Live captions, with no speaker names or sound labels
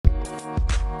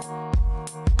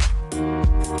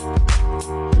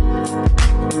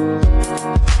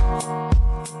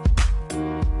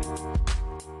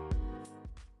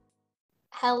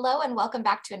Hello, and welcome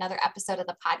back to another episode of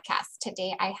the podcast.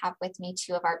 Today, I have with me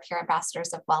two of our peer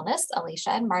ambassadors of wellness,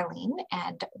 Alicia and Marlene,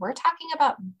 and we're talking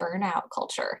about burnout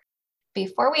culture.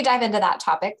 Before we dive into that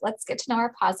topic, let's get to know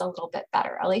our pause a little bit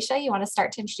better. Alicia, you want to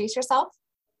start to introduce yourself?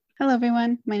 Hello,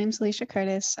 everyone. My name is Alicia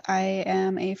Curtis. I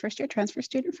am a first-year transfer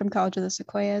student from College of the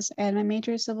Sequoias, and my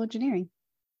major is civil engineering.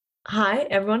 Hi,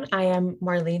 everyone. I am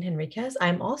Marlene Henriquez.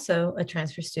 I'm also a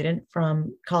transfer student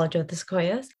from College of the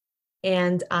Sequoias,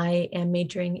 and I am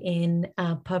majoring in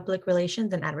public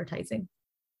relations and advertising.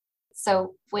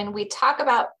 So when we talk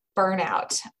about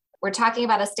burnout, we're talking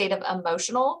about a state of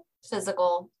emotional,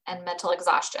 physical, and mental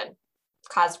exhaustion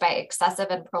caused by excessive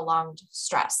and prolonged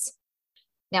stress.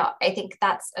 Now, I think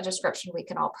that's a description we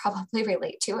can all probably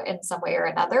relate to in some way or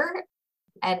another.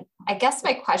 And I guess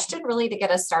my question really to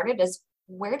get us started is,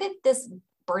 where did this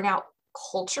burnout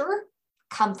culture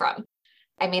come from?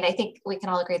 I mean, I think we can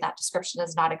all agree that description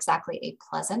is not exactly a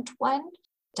pleasant one.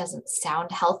 It doesn't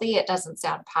sound healthy. It doesn't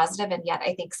sound positive. And yet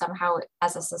I think somehow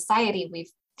as a society, we've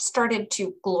started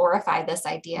to glorify this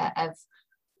idea of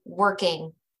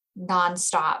working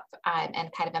nonstop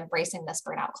and kind of embracing this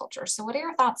burnout culture. So what are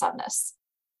your thoughts on this?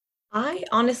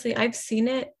 I've seen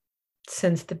it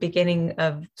since the beginning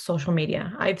of social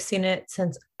media. I've seen it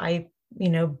since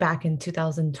back in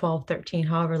 2012, 13,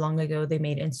 however long ago they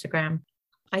made Instagram.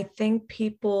 I think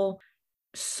people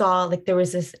saw like there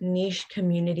was this niche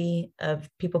community of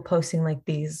people posting like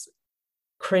these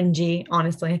cringy,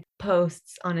 honestly,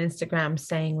 posts on Instagram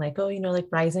saying like, oh, like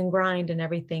rise and grind and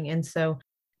everything. And so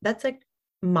that's like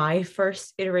my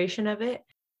first iteration of it.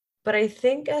 But I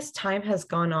think as time has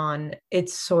gone on,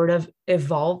 it's sort of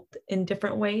evolved in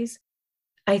different ways.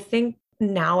 I think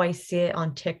now I see it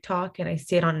on TikTok and I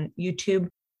see it on YouTube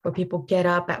where people get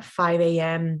up at 5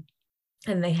 a.m.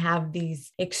 and they have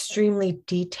these extremely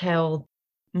detailed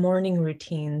morning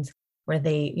routines where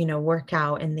they, work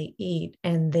out and they eat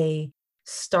and they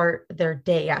start their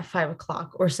day at 5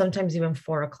 o'clock or sometimes even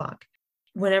 4 o'clock.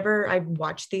 Whenever I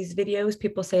watch these videos,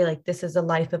 people say like, this is a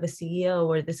life of a CEO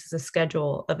or this is a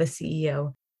schedule of a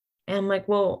CEO. And I'm like,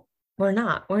 well, we're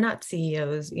not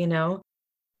CEOs,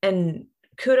 and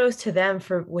kudos to them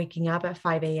for waking up at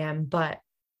 5 a.m., but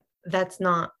that's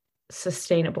not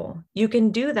sustainable. You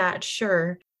can do that,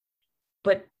 sure,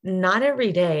 but not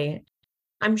every day.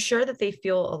 I'm sure that they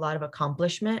feel a lot of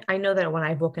accomplishment. I know that when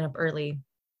I've woken up early,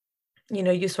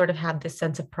 you sort of have this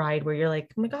sense of pride where you're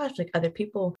like, oh my gosh, like other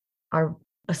people are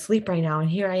asleep right now. And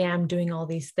here I am doing all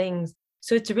these things.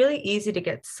 So it's really easy to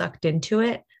get sucked into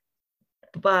it.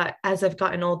 But as I've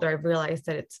gotten older, I've realized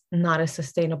that it's not a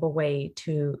sustainable way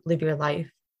to live your life.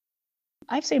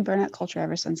 I've seen burnout culture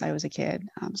ever since I was a kid.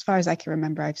 As far as I can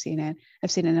remember, I've seen it.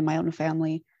 I've seen it in my own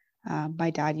family. My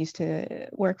dad used to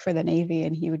work for the Navy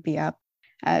and he would be up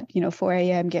at, 4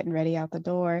 a.m. getting ready out the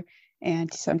door.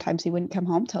 And sometimes he wouldn't come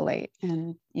home till late.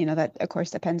 And, that of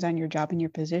course depends on your job and your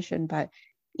position. But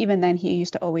even then he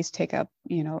used to always take up,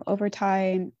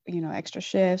 overtime, extra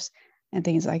shifts and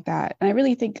things like that. And I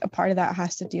really think a part of that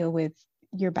has to deal with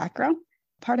your background.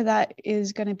 Part of that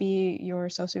is going to be your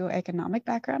socioeconomic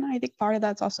background. And I think part of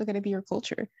that's also going to be your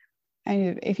culture.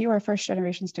 And if you are a first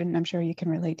generation student, I'm sure you can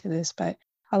relate to this, but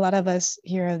a lot of us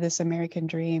hear of this American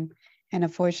dream. And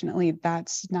unfortunately,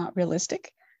 that's not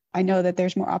realistic. I know that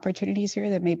there's more opportunities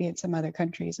here than maybe in some other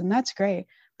countries, and that's great.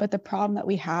 But the problem that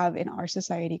we have in our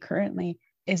society currently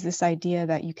is this idea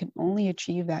that you can only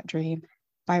achieve that dream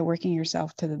by working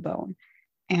yourself to the bone.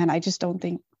 And I just don't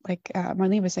think, like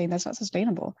Marlene was saying, that's not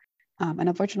sustainable. And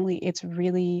unfortunately, it's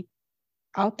really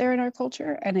out there in our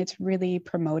culture and it's really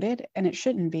promoted, and it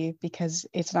shouldn't be because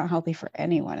it's not healthy for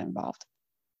anyone involved.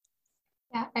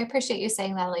 Yeah, I appreciate you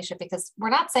saying that, Alicia, because we're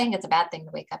not saying it's a bad thing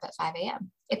to wake up at 5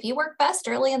 a.m. If you work best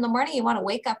early in the morning, you want to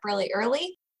wake up really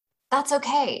early, that's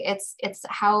okay. It's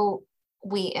how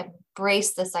we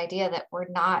embrace this idea that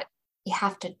you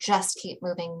have to just keep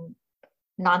moving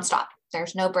nonstop.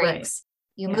 There's no breaks.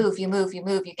 Right. You move,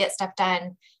 you get stuff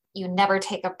done. You never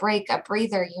take a break, a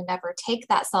breather. You never take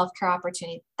that self-care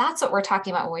opportunity. That's what we're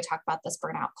talking about when we talk about this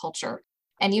burnout culture.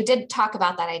 And you did talk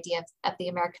about that idea of the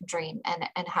American dream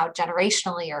and how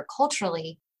generationally or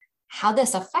culturally, how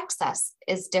this affects us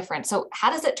is different. So how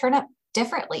does it turn up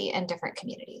differently in different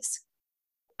communities?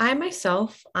 I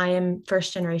am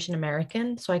first generation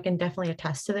American, so I can definitely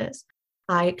attest to this.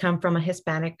 I come from a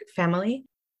Hispanic family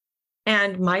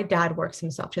and my dad works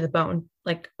himself to the bone,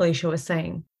 like Alicia was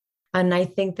saying. And I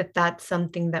think that that's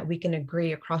something that we can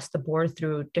agree across the board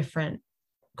through different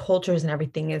cultures and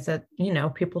everything is that,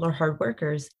 people are hard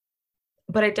workers.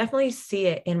 But I definitely see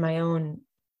it in my own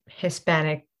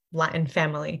Hispanic Latin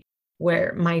family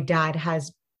where my dad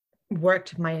has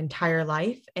worked my entire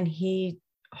life and he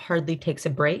hardly takes a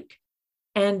break.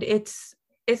 And it's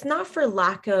not for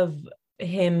lack of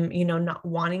him, not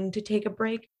wanting to take a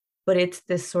break, but it's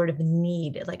this sort of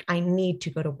need. Like, I need to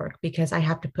go to work because I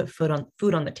have to put food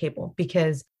on the table,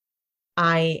 because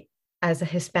I, as a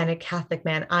Hispanic Catholic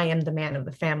man, I am the man of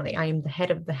the family. I am the head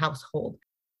of the household.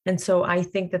 And so I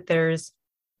think that there's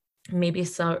maybe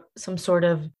some sort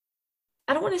of,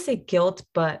 I don't want to say guilt,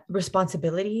 but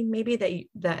responsibility, maybe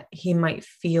that he might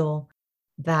feel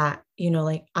that,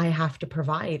 like, I have to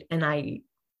provide and I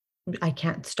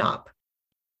can't stop.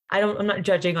 I'm not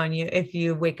judging on you if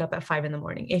you wake up at 5 a.m.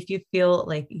 If you feel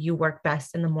like you work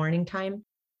best in the morning time,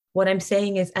 what I'm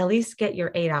saying is at least get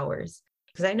your 8 hours.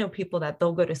 Because I know people that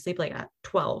they'll go to sleep like at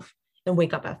 12 and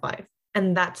wake up at 5.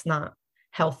 And that's not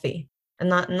healthy, and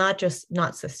not just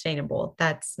not sustainable.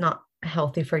 That's not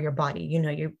healthy for your body.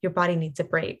 Your body needs a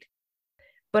break.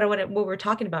 But what we're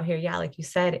talking about here, yeah, like you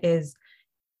said, is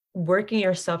working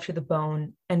yourself to the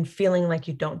bone and feeling like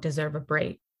you don't deserve a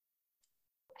break.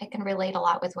 I can relate a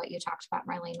lot with what you talked about,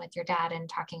 Marlene, with your dad, and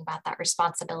talking about that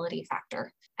responsibility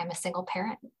factor. I'm a single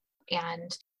parent,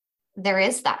 and there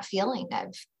is that feeling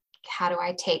of, how do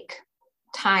I take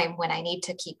time when I need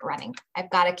to keep running?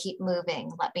 I've got to keep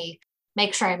moving. Let me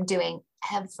make sure I'm doing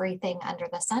everything under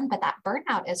the sun. But that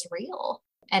burnout is real.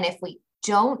 And if we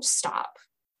don't stop,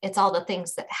 it's all the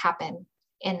things that happen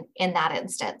in that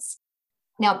instance.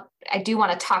 Now, I do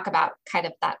want to talk about kind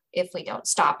of that if we don't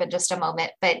stop in just a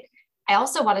moment, but I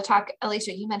also want to talk,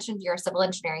 Alicia, you mentioned you're a civil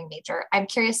engineering major. I'm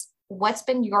curious, what's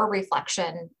been your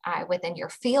reflection within your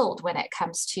field when it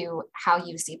comes to how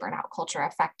you see burnout culture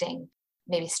affecting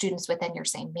maybe students within your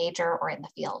same major or in the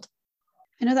field?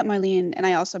 I know that Marlene and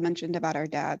I also mentioned about our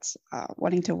dads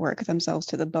wanting to work themselves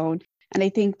to the bone. And I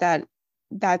think that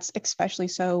that's especially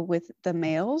so with the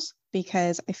males,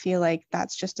 because I feel like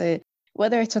that's just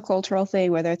whether it's a cultural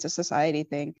thing, whether it's a society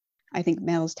thing, I think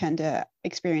males tend to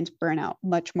experience burnout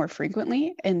much more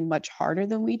frequently and much harder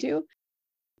than we do,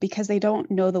 because they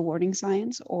don't know the warning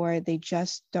signs, or they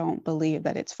just don't believe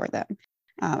that it's for them.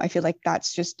 I feel like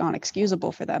that's just not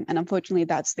excusable for them. And unfortunately,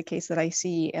 that's the case that I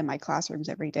see in my classrooms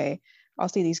every day. I'll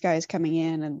see these guys coming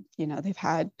in and, they've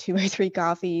had 2 or 3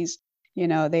 coffees,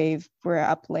 were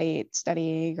up late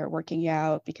studying or working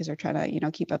out because they're trying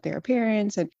to, keep up their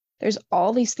appearance. And there's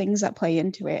all these things that play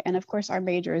into it. And of course, our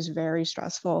major is very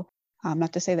stressful.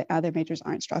 Not to say that other majors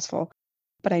aren't stressful,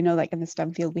 but I know like in the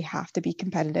STEM field, we have to be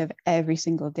competitive every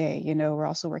single day. We're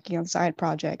also working on side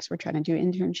projects. We're trying to do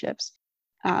internships.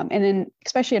 And then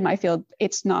especially in my field,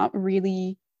 it's not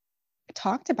really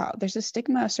talked about. There's a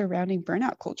stigma surrounding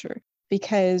burnout culture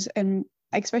because, and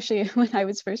especially when I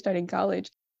was first starting college,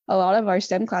 a lot of our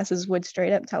STEM classes would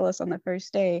straight up tell us on the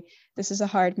first day, this is a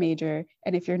hard major.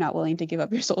 And if you're not willing to give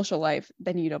up your social life,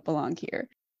 then you don't belong here.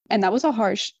 And that was a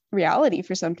harsh reality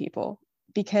for some people,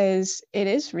 because it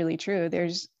is really true.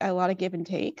 There's a lot of give and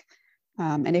take.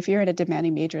 And if you're in a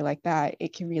demanding major like that,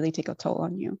 it can really take a toll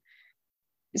on you.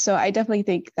 So I definitely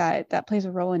think that plays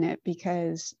a role in it,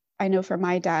 because I know for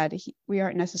my dad, we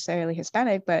aren't necessarily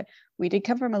Hispanic, but we did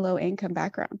come from a low income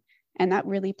background. And that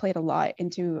really played a lot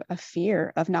into a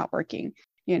fear of not working.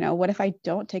 What if I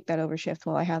don't take that overshift?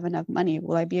 Will I have enough money?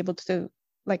 Will I be able to,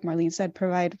 like Marlene said,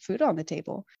 provide food on the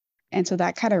table? And so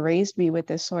that kind of raised me with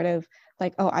this sort of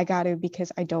like, oh, I got to,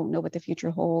 because I don't know what the future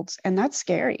holds. And that's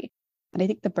scary. And I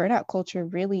think the burnout culture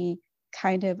really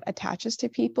kind of attaches to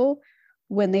people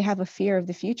when they have a fear of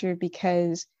the future,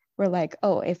 because we're like,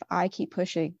 oh, if I keep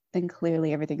pushing, then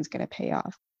clearly everything's going to pay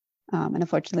off. And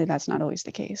unfortunately, that's not always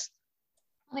the case.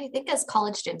 Well, I think as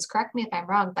college students, correct me if I'm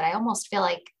wrong, but I almost feel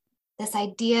like this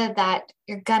idea that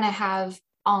you're going to have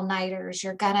all-nighters,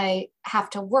 you're going to have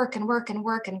to work and work and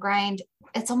work and grind.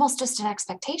 It's almost just an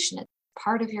expectation. It's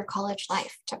part of your college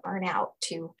life to burn out,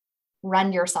 to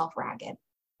run yourself ragged.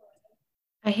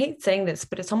 I hate saying this,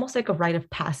 but it's almost like a rite of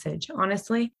passage,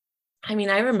 honestly. I mean,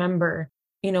 I remember,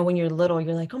 when you're little,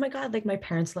 you're like, oh my God, like my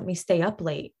parents let me stay up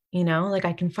late, like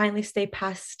I can finally stay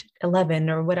past 11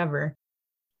 or whatever.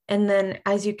 And then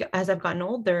as I've gotten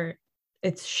older,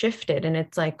 it's shifted, and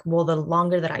it's like, well, the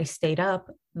longer that I stayed up,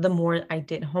 the more I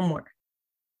did homework.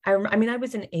 I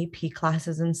was in AP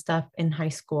classes and stuff in high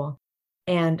school,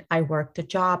 and I worked a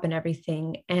job and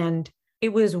everything. And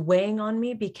it was weighing on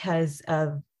me because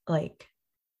of like,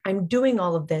 I'm doing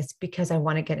all of this because I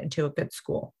want to get into a good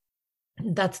school.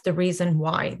 That's the reason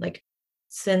why, like,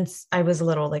 since I was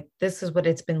little, like, this is what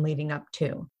it's been leading up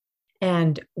to.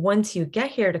 And once you get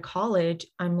here to college,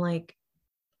 I'm like,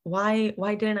 why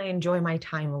didn't I enjoy my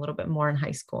time a little bit more in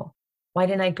high school? Why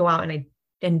didn't I go out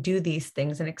and do these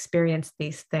things and experience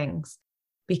these things?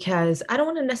 Because I don't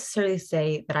want to necessarily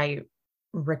say that I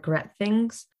regret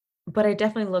things, But I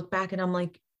definitely look back and I'm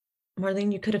like,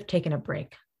 Marlene, you could have taken a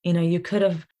break. You could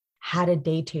have had a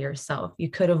day to yourself. You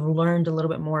could have learned a little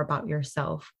bit more about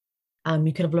yourself.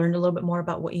 You could have learned a little bit more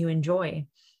about what you enjoy.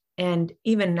 And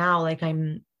even now, like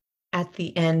I'm at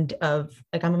the end of,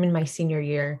 like I'm in my senior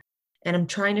year and I'm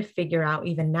trying to figure out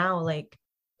even now, like,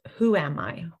 who am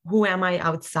I? Who am I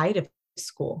outside of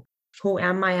school? Who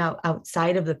am I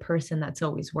outside of the person that's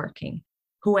always working?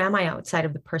 Who am I outside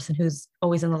of the person who's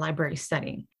always in the library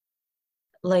studying?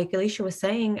 Like Alicia was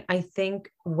saying, I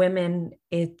think women,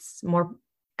 I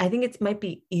think it might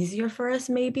be easier for us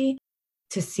maybe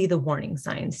to see the warning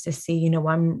signs, to see,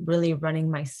 I'm really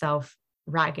running myself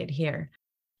ragged here.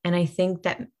 And I think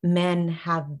that men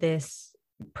have this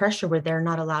pressure where they're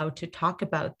not allowed to talk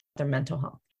about their mental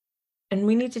health. And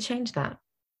we need to change that.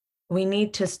 We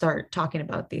need to start talking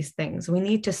about these things. We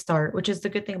need to start, which is the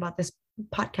good thing about this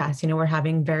podcast. We're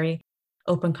having very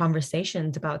open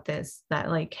conversations about this, that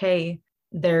like, hey,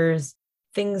 there's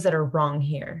things that are wrong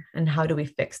here. And how do we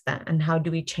fix that? And how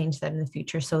do we change that in the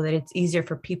future so that it's easier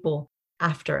for people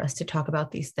after us to talk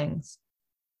about these things?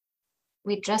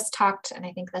 We just talked, and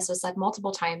I think this was said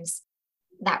multiple times,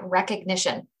 that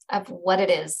recognition of what it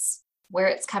is, where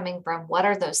it's coming from, what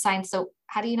are those signs? So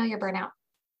how do you know you're burnt out?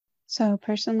 So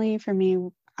personally, for me,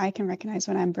 I can recognize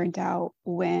when I'm burnt out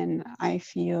when I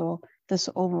feel this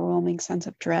overwhelming sense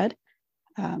of dread.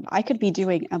 I could be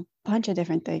doing a bunch of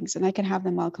different things and I can have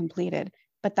them all completed,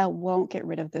 but that won't get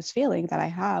rid of this feeling that I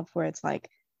have where it's like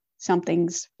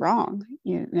something's wrong.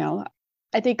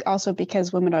 I think also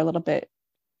because women are a little bit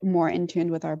more in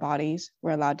tune with our bodies,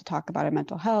 we're allowed to talk about our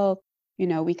mental health.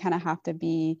 We kind of have to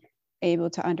be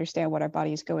able to understand what our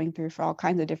body is going through for all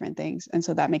kinds of different things. And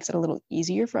so that makes it a little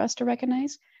easier for us to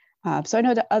recognize. So I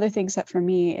know the other things that for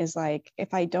me is like,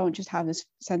 if I don't just have this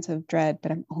sense of dread,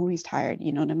 but I'm always tired,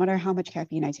 no matter how much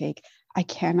caffeine I take, I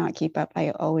cannot keep up. I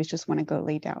always just want to go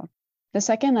lay down. The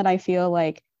second that I feel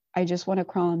like I just want to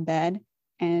crawl in bed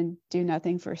and do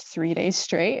nothing for 3 days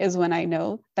straight is when I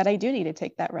know that I do need to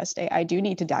take that rest day. I do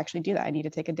need to actually do that. I need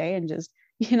to take a day and just,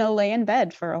 lay in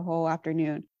bed for a whole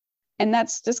afternoon. And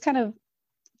that's just kind of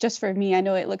just for me. I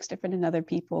know it looks different in other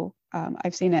people.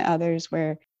 I've seen it others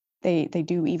where they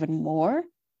do even more,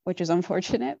 which is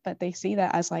unfortunate, but they see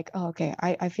that as like, oh, okay,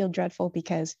 I feel dreadful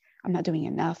because I'm not doing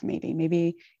enough.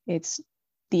 Maybe it's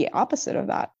the opposite of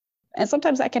that. And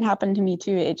sometimes that can happen to me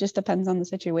too. It just depends on the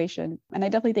situation. And I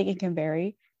definitely think it can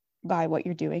vary by what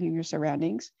you're doing and your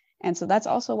surroundings. And so that's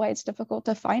also why it's difficult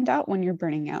to find out when you're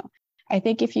burning out. I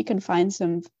think if you can find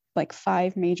some like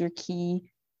 5 major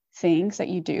key things that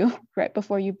you do right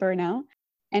before you burn out,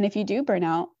 and if you do burn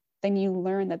out, then you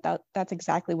learn that's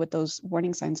exactly what those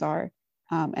warning signs are.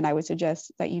 And I would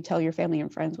suggest that you tell your family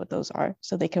and friends what those are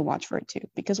so they can watch for it too.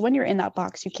 Because when you're in that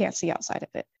box, you can't see outside of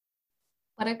it.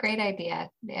 What a great idea,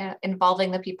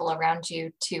 involving the people around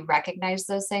you to recognize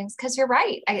those things. Because you're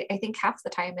right. I think half the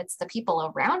time it's the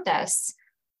people around us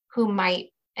who might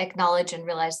acknowledge and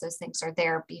realize those things are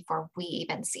there before we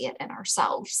even see it in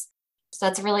ourselves. So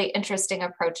that's a really interesting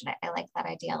approach. And I like that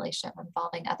idea, Alicia, of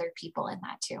involving other people in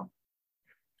that too.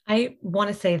 I want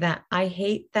to say that I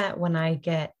hate that when I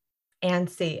get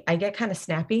antsy, I get kind of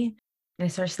snappy and I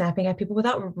start snapping at people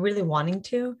without really wanting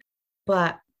to.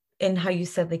 But in how you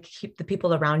said, like, keep the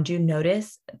people around you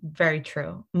notice, very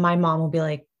true. My mom will be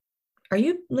like, are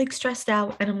you like stressed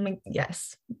out? And I'm like,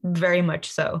 yes, very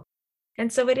much so.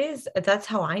 And so that's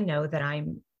how I know that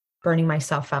I'm burning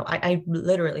myself out. I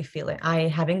literally feel it. I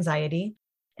have anxiety.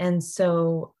 And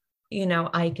so,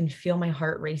 I can feel my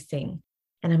heart racing.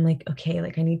 And I'm like, okay,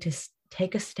 like I need to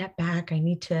take a step back. I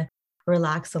need to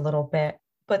relax a little bit.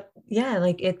 But yeah,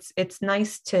 like it's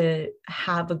nice to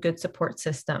have a good support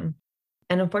system.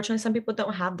 And unfortunately, some people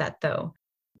don't have that though.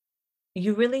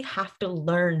 You really have to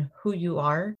learn who you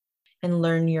are and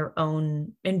learn your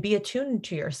own and be attuned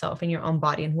to yourself and your own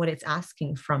body and what it's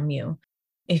asking from you.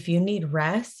 If you need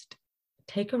rest,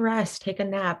 take a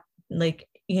nap. Like,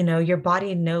 your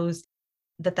body knows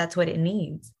that that's what it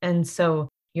needs. And so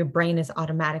your brain is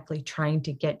automatically trying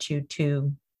to get you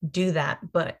to do that.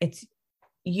 But it's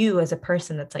you as a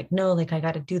person that's like, no, like I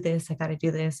got to do this. I got to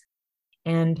do this.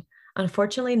 And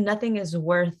unfortunately, nothing is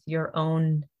worth your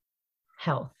own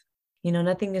health.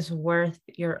 Nothing is worth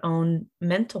your own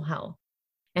mental health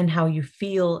and how you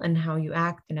feel and how you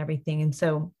act and everything. And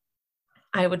so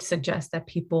I would suggest that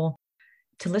people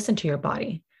to listen to your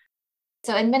body.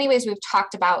 So in many ways, we've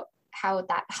talked about how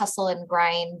that hustle and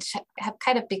grind have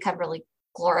kind of become really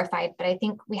glorified, but I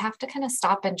think we have to kind of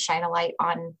stop and shine a light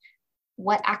on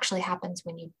what actually happens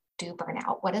when you do burn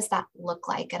out. What does that look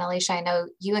like? And Alicia, I know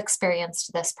you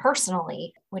experienced this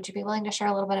personally. Would you be willing to share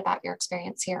a little bit about your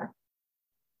experience here?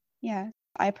 Yeah.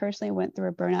 I personally went through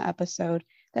a burnout episode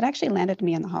that actually landed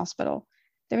me in the hospital.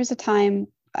 There was a time,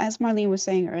 as Marlene was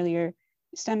saying earlier,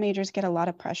 STEM majors get a lot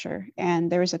of pressure.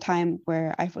 And there was a time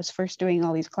where I was first doing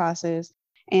all these classes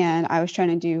and I was trying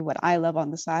to do what I love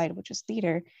on the side, which is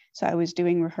theater. So I was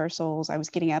doing rehearsals. I was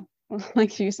getting up,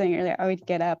 like she was saying earlier, I would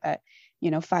get up at,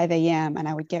 5 a.m. and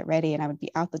I would get ready and I would be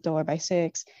out the door by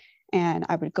 6. And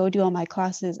I would go do all my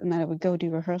classes and then I would go do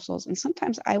rehearsals. And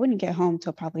sometimes I wouldn't get home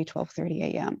till probably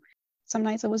 12:30 a.m. Some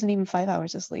nights I wasn't even 5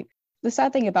 hours of sleep. The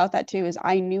sad thing about that too is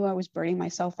I knew I was burning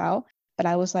myself out, but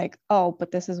I was like, oh,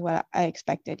 but this is what I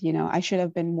expected. I should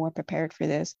have been more prepared for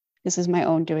this. This is my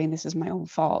own doing. This is my own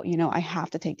fault. I have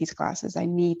to take these classes. I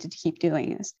need to keep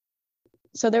doing this.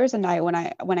 So there was a night when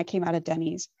I came out of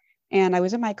Denny's and I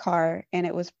was in my car and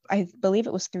I believe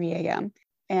it was 3 a.m.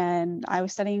 and I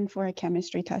was studying for a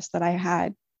chemistry test that I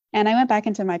had. And I went back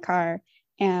into my car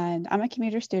and I'm a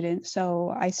commuter student.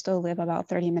 So I still live about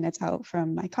 30 minutes out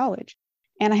from my college.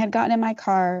 And I had gotten in my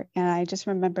car and I just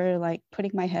remember like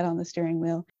putting my head on the steering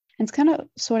wheel. And it's kind of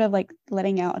sort of like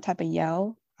letting out a type of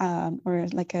yell or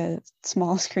like a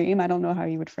small scream. I don't know how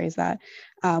you would phrase that,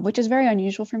 which is very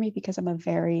unusual for me because I'm a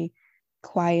very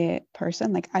quiet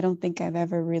person. Like I don't think I've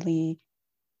ever really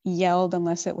yelled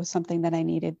unless it was something that I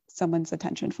needed someone's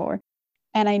attention for.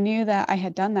 And I knew that I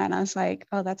had done that. And I was like,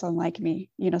 oh, that's unlike me.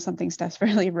 Something's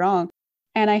desperately wrong.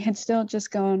 And I had still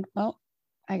just gone, well,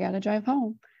 I got to drive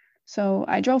home. So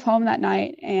I drove home that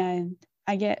night and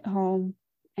I get home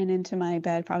and into my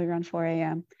bed probably around 4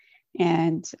 a.m.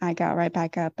 And I got right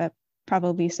back up at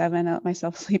probably 7. I let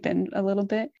myself sleep in a little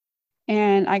bit.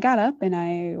 And I got up and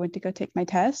I went to go take my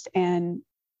test. And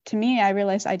to me, I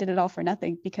realized I did it all for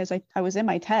nothing because I was in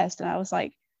my test and I was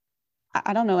like,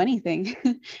 I don't know anything.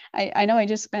 I know I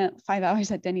just spent 5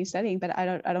 hours at Denny's studying, but I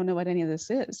don't know what any of this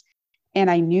is. And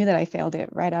I knew that I failed it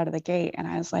right out of the gate. And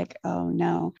I was like, oh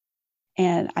no.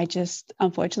 And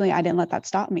unfortunately, I didn't let that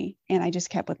stop me. And I just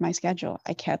kept with my schedule.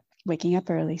 I kept waking up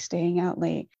early, staying out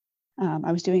late.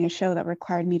 I was doing a show that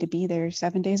required me to be there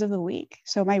 7 days of the week.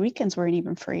 So my weekends weren't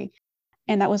even free.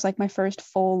 And that was like my first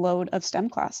full load of STEM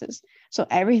classes. So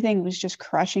everything was just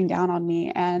crushing down on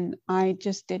me. And I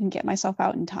just didn't get myself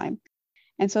out in time.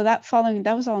 And so that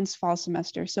was all in fall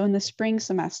semester. So in the spring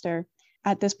semester,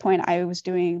 at this point, I was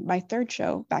doing my third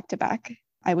show back to back.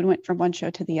 I went from one show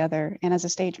to the other. And as a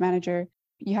stage manager,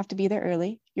 you have to be there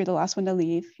early. You're the last one to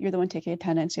leave. You're the one taking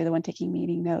attendance. You're the one taking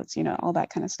meeting notes, all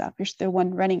that kind of stuff. You're the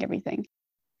one running everything.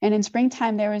 And in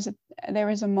springtime, there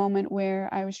was a moment where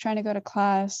I was trying to go to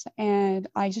class and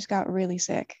I just got really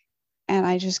sick and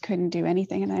I just couldn't do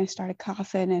anything. And I started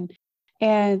coughing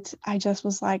and I just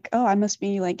was like, oh, I must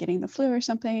be like getting the flu or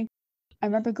something. I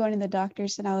remember going to the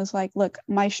doctors and I was like, look,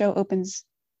 my show opens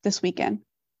this weekend.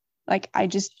 Like, I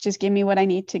just give me what I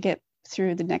need to get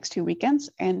through the next 2 weekends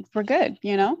and we're good,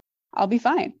 I'll be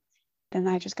fine. Then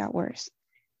I just got worse.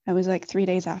 It was like 3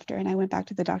 days after. And I went back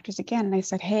to the doctors again and I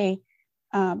said, hey,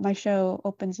 my show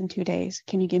opens in 2 days.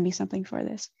 Can you give me something for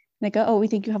this? And they go, oh, we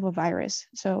think you have a virus.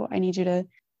 So I need you to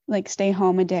like stay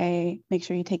home a day, make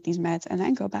sure you take these meds and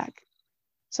then go back.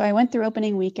 So I went through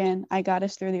opening weekend. I got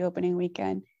us through the opening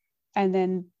weekend. And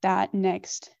then that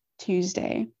next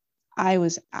Tuesday, I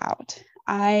was out.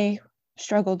 I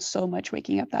struggled so much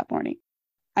waking up that morning.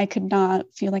 I could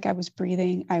not feel like I was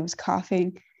breathing. I was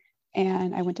coughing.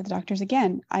 And I went to the doctors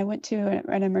again. I went to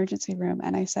an emergency room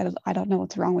and I said, I don't know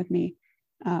what's wrong with me,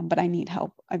 but I need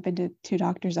help. I've been to 2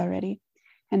 doctors already.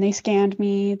 And they scanned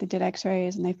me, they did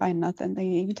x-rays and they find nothing. They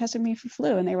even tested me for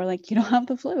flu and they were like, you don't have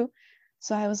the flu.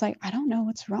 So I was like, I don't know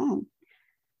what's wrong.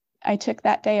 I took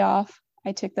that day off.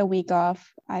 I took the week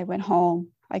off. I went home.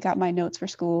 I got my notes for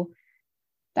school.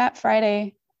 That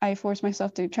Friday, I forced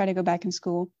myself to try to go back in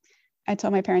school. I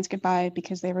told my parents goodbye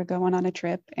because they were going on a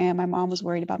trip and my mom was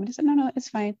worried about me. I said, no, it's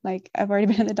fine. Like, I've already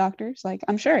been to the doctors. Like,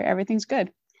 I'm sure everything's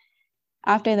good.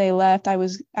 After they left, I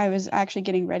was actually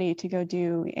getting ready to go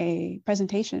do a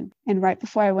presentation. And right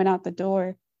before I went out the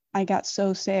door, I got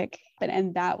so sick.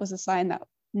 And that was a sign that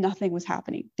nothing was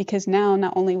happening because now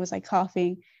not only was I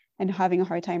coughing and having a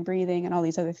hard time breathing and all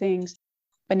these other things,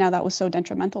 but now that was so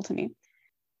detrimental to me.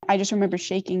 I just remember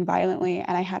shaking violently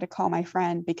and I had to call my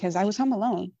friend because I was home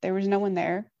alone. There was no one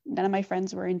there. None of my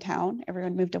friends were in town.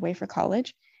 Everyone moved away for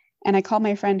college. And I called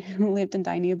my friend who lived in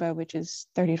Dinuba, which is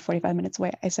 30 to 45 minutes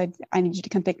away. I said, I need you to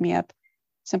come pick me up.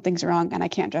 Something's wrong and I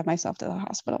can't drive myself to the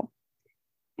hospital.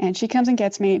 And she comes and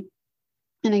gets me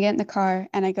and I get in the car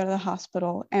and I go to the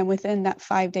hospital. And within that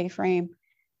 5-day frame,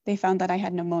 they found that I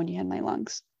had pneumonia in my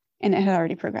lungs and it had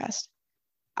already progressed.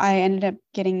 I ended up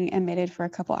getting admitted for a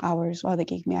couple hours while they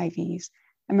gave me IVs.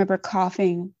 I remember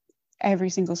coughing every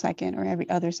single second or every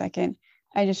other second.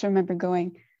 I just remember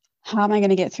going, how am I going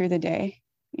to get through the day?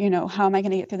 How am I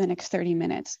going to get through the next 30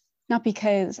 minutes? Not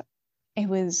because it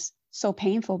was so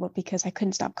painful, but because I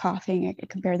couldn't stop coughing. I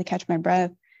could barely catch my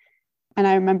breath. And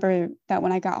I remember that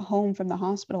when I got home from the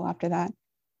hospital after that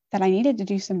I needed to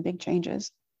do some big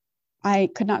changes. I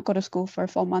could not go to school for a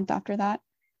full month after that.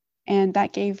 And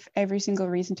that gave every single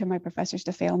reason to my professors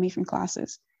to fail me from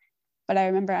classes. But I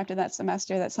remember after that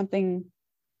semester that something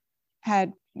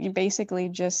had basically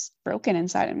just broken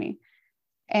inside of me.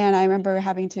 And I remember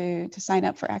having to sign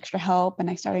up for extra help. And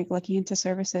I started looking into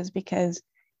services because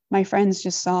my friends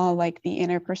just saw like the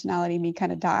inner personality me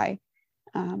kind of die.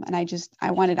 And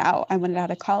I wanted out. I wanted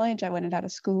out of college. I wanted out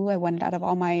of school. I wanted out of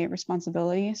all my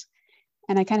responsibilities.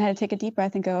 And I kind of had to take a deep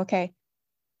breath and go, okay,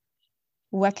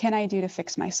 what can I do to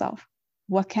fix myself?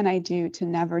 What can I do to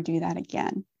never do that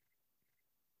again?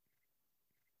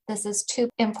 This is too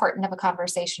important of a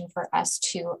conversation for us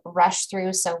to rush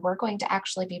through. So we're going to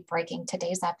actually be breaking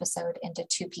today's episode into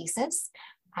 2 pieces.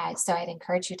 So I'd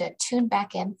encourage you to tune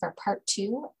back in for part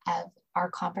 2 of our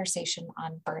conversation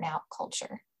on burnout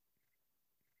culture.